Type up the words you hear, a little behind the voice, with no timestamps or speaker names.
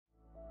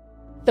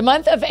The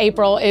month of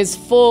April is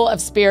full of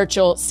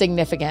spiritual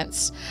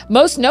significance,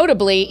 most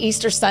notably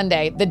Easter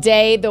Sunday, the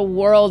day the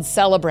world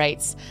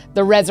celebrates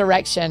the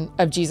resurrection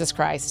of Jesus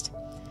Christ.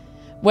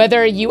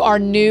 Whether you are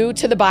new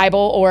to the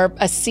Bible or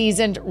a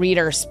seasoned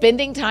reader,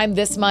 spending time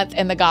this month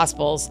in the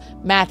Gospels,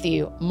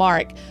 Matthew,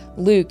 Mark,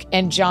 Luke,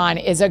 and John,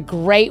 is a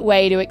great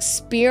way to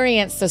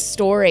experience the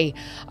story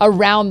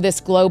around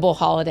this global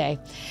holiday.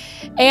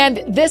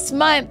 And this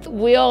month,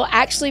 we'll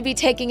actually be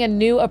taking a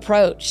new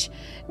approach.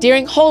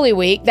 During Holy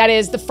Week, that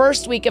is the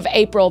first week of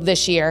April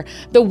this year,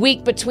 the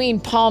week between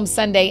Palm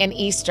Sunday and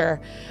Easter,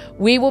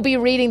 we will be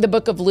reading the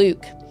book of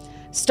Luke.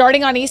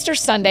 Starting on Easter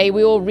Sunday,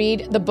 we will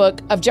read the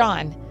book of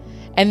John,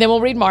 and then we'll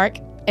read Mark,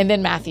 and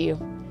then Matthew.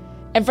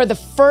 And for the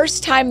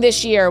first time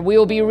this year, we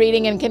will be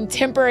reading in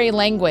contemporary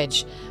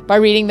language by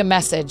reading the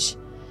Message.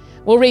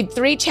 We'll read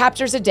 3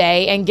 chapters a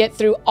day and get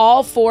through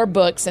all 4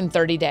 books in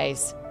 30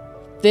 days.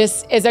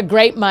 This is a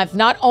great month,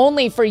 not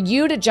only for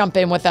you to jump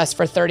in with us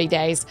for 30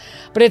 days,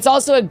 but it's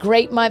also a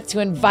great month to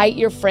invite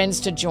your friends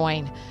to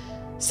join.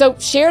 So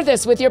share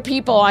this with your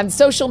people on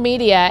social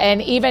media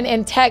and even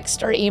in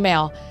text or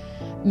email.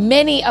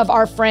 Many of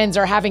our friends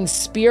are having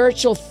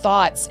spiritual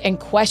thoughts and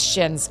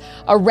questions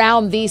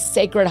around these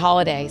sacred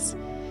holidays.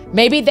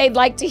 Maybe they'd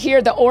like to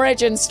hear the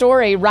origin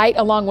story right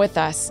along with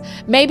us.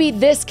 Maybe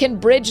this can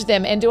bridge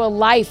them into a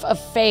life of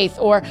faith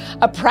or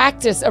a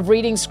practice of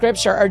reading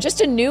scripture or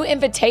just a new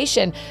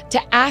invitation to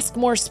ask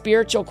more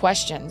spiritual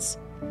questions.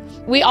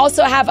 We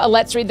also have a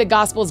Let's Read the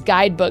Gospels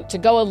guidebook to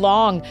go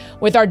along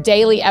with our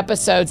daily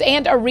episodes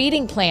and a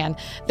reading plan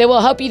that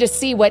will help you to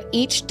see what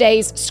each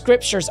day's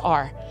scriptures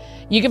are.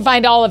 You can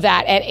find all of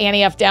that at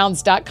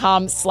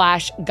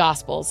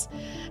anniefdowns.com/gospels.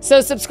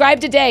 So subscribe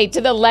today to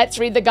the Let's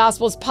Read the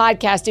Gospels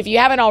podcast if you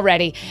haven't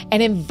already,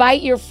 and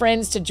invite your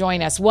friends to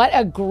join us. What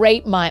a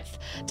great month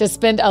to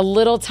spend a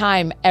little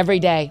time every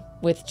day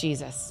with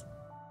Jesus.